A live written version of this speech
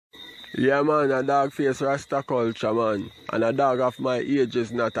Yeah man, a dog face Rasta culture man. And a dog of my age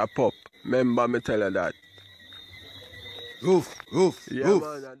is not a pup. Remember me tell you that. Roof. Yeah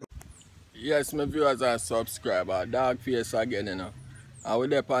man. Yes, my viewers and subscribers. Dog face again, you know. And we're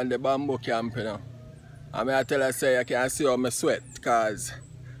there on the bamboo camp, you know. And I tell you say you can see how I sweat because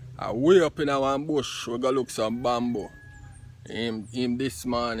way up in our bush we go look some bamboo. Him this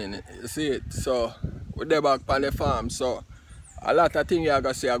morning. You see it? So we're there back on the farm. So a lot of things you going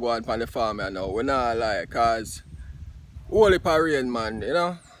to see are going on the farm you know. We're not like because holy rain man, you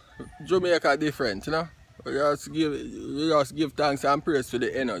know. Jamaica different, you know. We just give thanks and praise for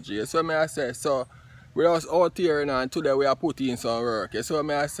the energy. You see what I say? So we just out here you know, and today we are putting in some work. You see what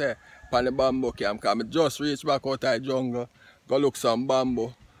I say? On the bamboo camp. Because I just reached back out of the jungle, go look some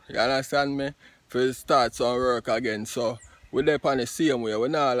bamboo. You understand me? For start some work again. So we're there on the same way. We're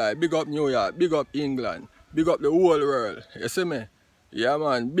not like big up New York, big up England, big up the whole world. You see me? Yeah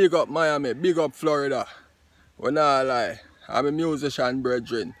man, big up Miami, big up Florida. We're not like I'm a musician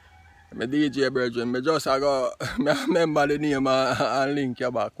brethren. I'm a DJ brethren. I just go remember the name and link you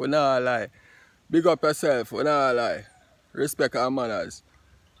back. We're not like big up yourself, we're not like respect our manners.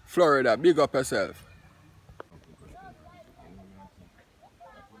 Florida, big up yourself.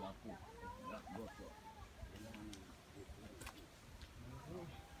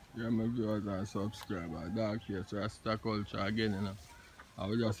 Yeah, my viewers and subscribers. Dog face Rasta culture again, you know. I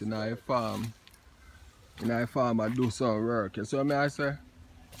was just in a farm. I do some work. You see what I say?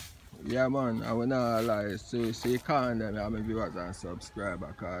 Yeah man, I will not lie. So you can't them, my viewers and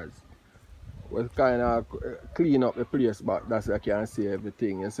subscribers because we kind of clean up the place back, that's why I can see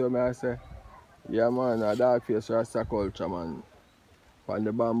everything. You see what I say? Yeah man, a dog face Rasta culture man. From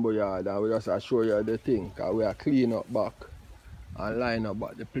the bamboo yard and we just show you the thing because we are clean up back and line up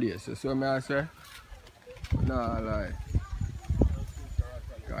back the place. You see what I say? Nah lie.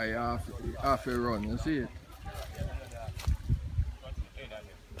 Because you have to run, you see it?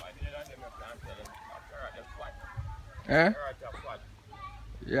 Eh?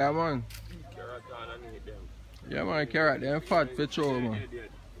 Yeah man. Yeah man, carrot them fat for sure man.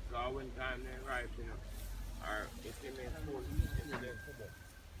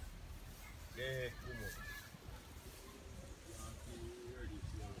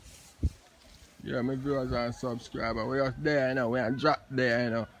 Yeah, my viewers and subscribers, we just there, you know, we are drop there, you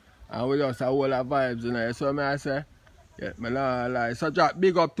know, and we just have all the vibes, you know, so I say, yeah, me not lie. So drop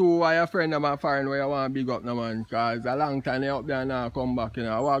big up to your friend of my foreign where you want to big up no man, because a long time you up there now come back, you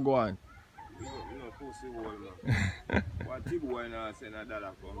know, what go on? You know, pussy wall, man. What the boy now send a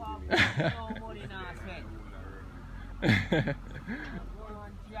dollar come give me? No money now send.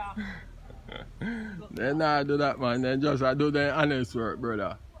 They not do that man, they just do the honest work,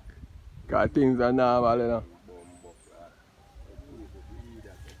 brother. Because things are normal, you know.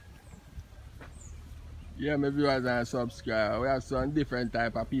 Yeah, my viewers and subscribers, we have some different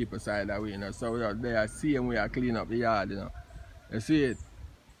type of people side that way, you know. So we are there, same way I clean up the yard, you know. You see it?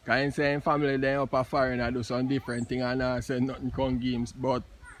 Because in saying family, they up a foreign and do some different thing and I say nothing come games, but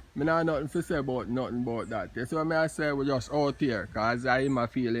I not nothing to say about nothing about that. You see what I say? We just out here, because I am a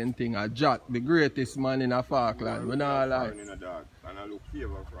feeling thing. A Jack, the greatest man in a Falkland. We not like. And I look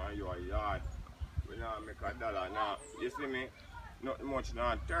favor from your yard. We not make a dollar now. You see me? Not much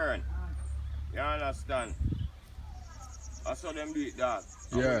now turn. You understand? I saw them do it that.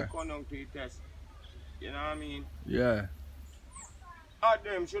 Yeah. Come down to the test. You know what I mean? Yeah. At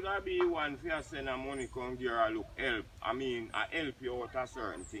them should I be one for you send a money come here and look help. I mean I help you out a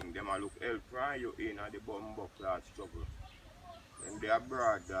certain thing. Them I look help from you in at the bumbo class struggle. And they are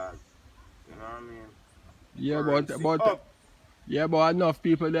broad dog. You know what I mean? Yeah, but enough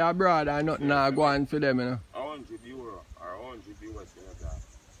people they are abroad and nothing now go on for them, you know. €100 or $100 you know that.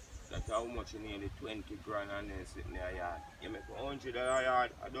 That's how much you need, 20 grand and then sitting there yard. You make $100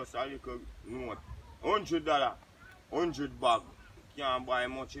 yard, I just a little note. $100, 100 bag. You can't buy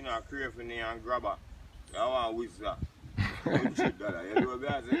much in a craving and grabber. You want wizard. $100. You know what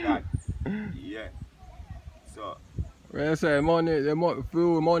I say that? Yeah. So when you say money,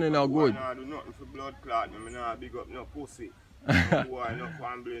 money not good. I do nothing for blood clot. I not big up no pussy. No boy, no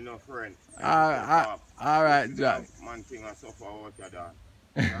family, no friend. Alright, Jack. Man thing I suffer out of that.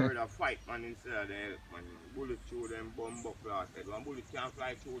 I rather fight man instead of the help man. Bullet through them bumbo clot. One bullet can't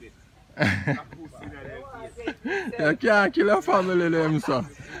fly through it. You can't kill a family them so.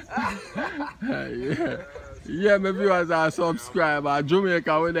 Yeah. Yeah, my viewers and subscribers.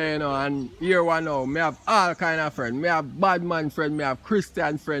 Jamaica with there, you know, and here one now. Me have all kind of friends. Me have bad man friend, me have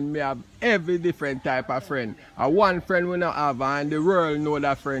Christian friend, me have every different type of friend. And one friend we not have and the world know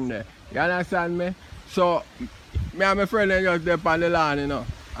that friend there. You understand me? So me and my friend just there on the land, you know.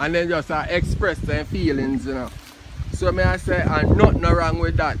 and then just express their feelings, you know. So me I say, and nothing wrong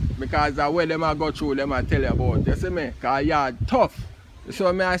with that, because the way them I go through, them I tell you about, you see me, because yard tough.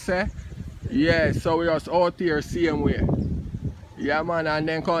 So me I say, yeah, so we just out here same way. Yeah man, and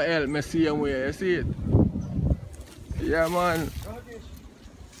then come help me same way, you see it? Yeah man.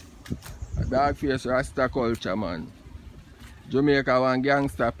 A dog face Rasta culture man. Jamaica one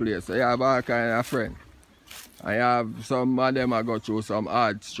gangster place, so you have all kind of friends. I have some of them I go through some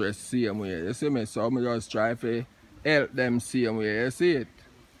hard stress same way, you see me? So I just try to help them same way, you see it?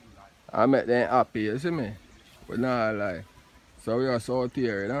 I make them happy, you see me? But not lie. So we are out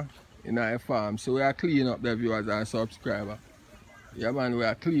here, you know, in our farm. So we are clean up the viewers and subscribers. Yeah man, we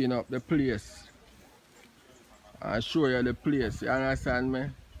are clean up the place. I show you the place, you understand me?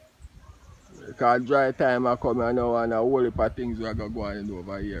 Because dry time I come and now and a whole heap of things we are going to do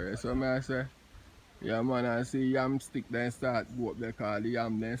over here. So I say, yeah man, I see yam stick then start go up there because the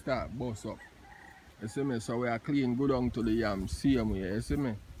yam then start bust up. You see me? So we are clean, go down to the yam, same way, you see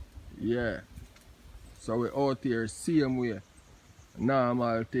me? Yeah. So we out here same way.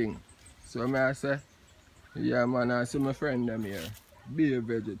 Normal thing. So I say, yeah man, I see my friend them here. Be a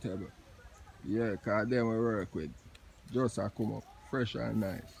vegetable. Yeah, because them we work with. Just a come up. Fresh and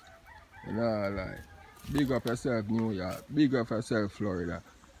nice. You know, like, big up yourself New York, big up yourself Florida,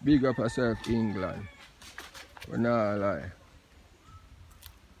 big up yourself England. You know, like,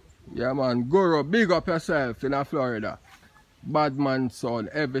 yeah man, Guru, big up yourself in Florida. Bad man son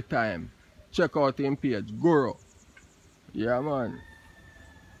every time. Check out him page, Guru. Yeah man,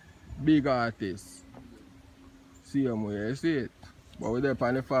 big artist. Same way, you see it? But we're there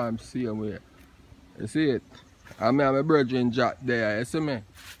on the farm, same way. You see it? And me and my brother Jack there, you see me?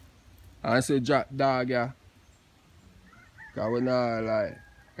 And I say Jack dog, yeah. Because we not like,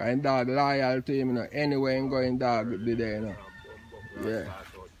 because dog loyal to him, you know. Anywhere him going, dog be there, you know. Yeah.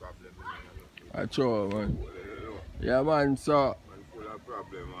 I true, man. Yeah, man, so.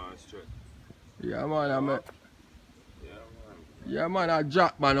 Yeah, man, I mean. Yeah, man, a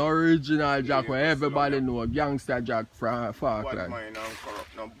Jack, man, original Jack, where everybody know, gangster Jack from Falkland. Bad mind and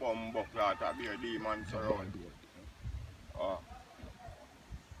corrupt, no bum buckler, to be a demon surround. Oh.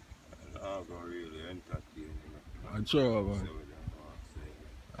 I'll go really entertain, you know. I true, man.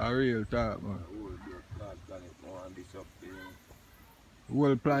 A real talk, man.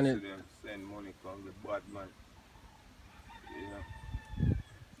 Whole planet. Send money from the bad man. Yeah.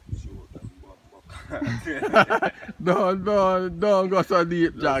 Show them don't go so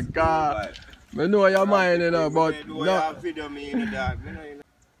deep, Jack. I know your mind, you know, but no.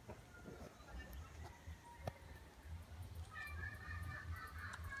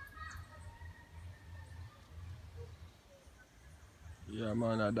 Yeah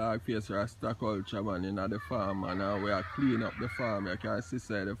man, a dog face Rasta culture man in the farm, and we are clean up the farm. You can see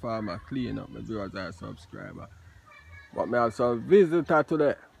say the farmer clean up, my viewers and subscriber. But me have some visitor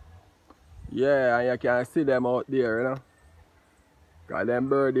today. Yeah, and you can see them out there, you know. Cause them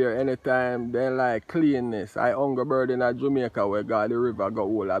bird here anytime they like cleanness. I hunger bird in Jamaica where got the river got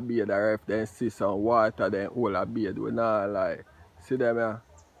all a beard, or if they see some water then all a beard. We not like see them here.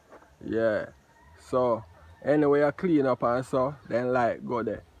 Yeah. So anyway you clean up and so then like go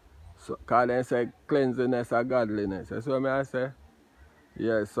there. So cause they say cleanliness and godliness. That's what I say.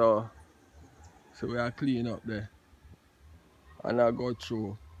 Yeah, so we are clean up there. And I go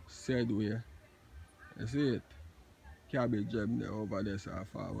through said way. You see it? Cabbage them there over there so I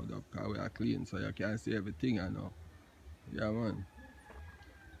forward up because we are clean so you can see everything I know. Yeah man.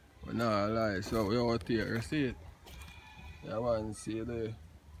 But nah lie, so we out here, you see it? Yeah man, see the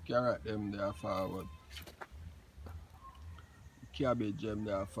carrot them there forward. Cabbage them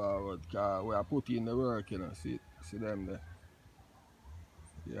there forward because we are putting the work, you know, see them there.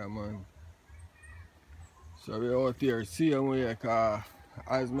 Yeah man. So we out here same way because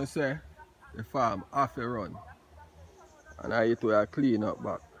as me say, the farm have to run. And I it we are clean up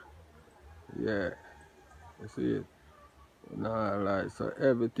back. Yeah. You see it? Nah, like, so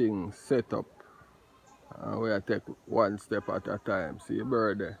everything set up. And we take one step at a time. See the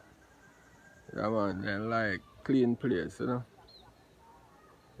bird there? Yeah man, then like clean place, you know.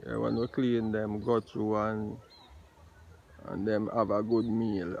 Yeah, when we clean them, go through and them have a good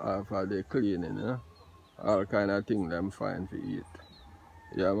meal after they cleaning, you know. All kind of things them find to eat.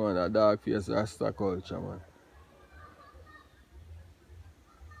 Yeah man, a dog face Rasta culture, man.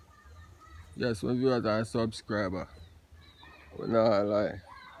 Yes, my viewers and subscriber. We not lie.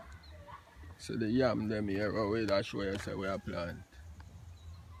 So the yam them here, we that show you say we are plant.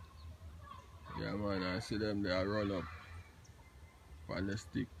 Yeah man, I see them they are run up on the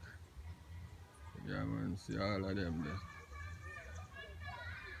stick. Yeah man, see all of them there.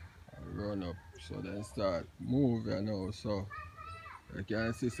 run up. So then start moving now. So you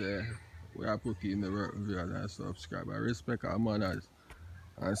can see say we are putting the work viewers and subscribe. I respect our manners.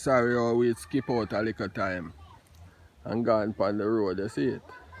 And sorry how we skip out a little time and gone on the road, you see it.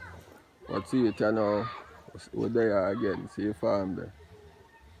 But see it you know, we're there again, see the farm there.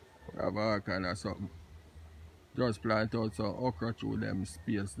 We have all kind of something. Just plant out some okra through them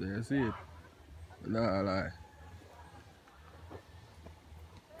space there, you see it. Nah lie.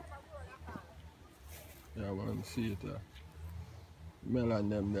 Yeah, man, see it. Melon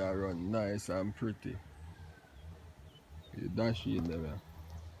them there run nice and pretty. You dash in them.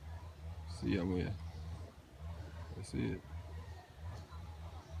 See them way. You see it.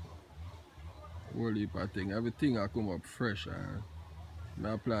 Whole heap of thing. Everything I come up fresh and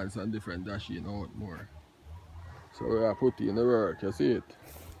I plant some different dashing out more. So we are putting in the work, you see it.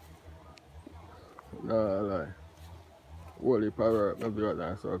 Nah lie. Whole heap of work, my brother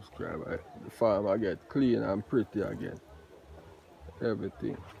and subscribe. The farm I get clean and pretty again.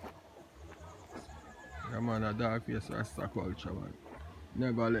 Everything. Yeah man, a dog face Rasta culture man.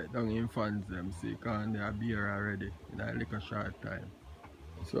 Never let down infants them see because they are beer already in a little short time.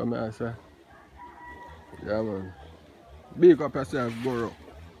 So I say, yeah man. Big up yourself, Goro.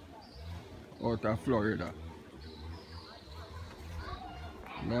 Out of Florida.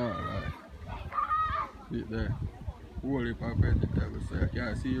 Nah, right. See it there. Whole heap of vegetables. So you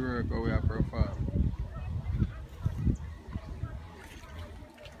can see work how we are perform.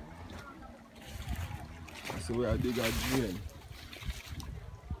 So we are dig a drain.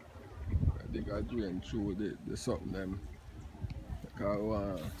 Dig a drain through the something them.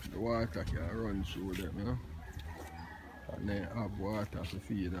 Because the water can run through them, you know. And then have water to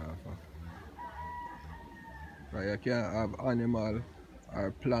feed off of. But you can't have animal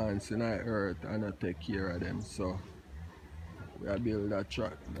or plants in the earth and not take care of them. So we are build a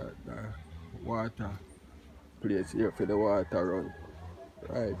track that water place here for the water run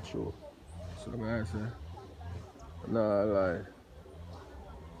right through. So I say, nah lie.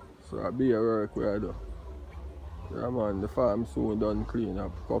 So I be a work we do. Yeah man, the farm soon done clean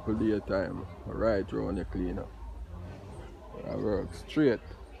up, couple day time, right round the clean up. I work straight.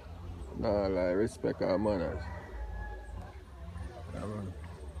 Nah lie, respect our manners. Yeah man.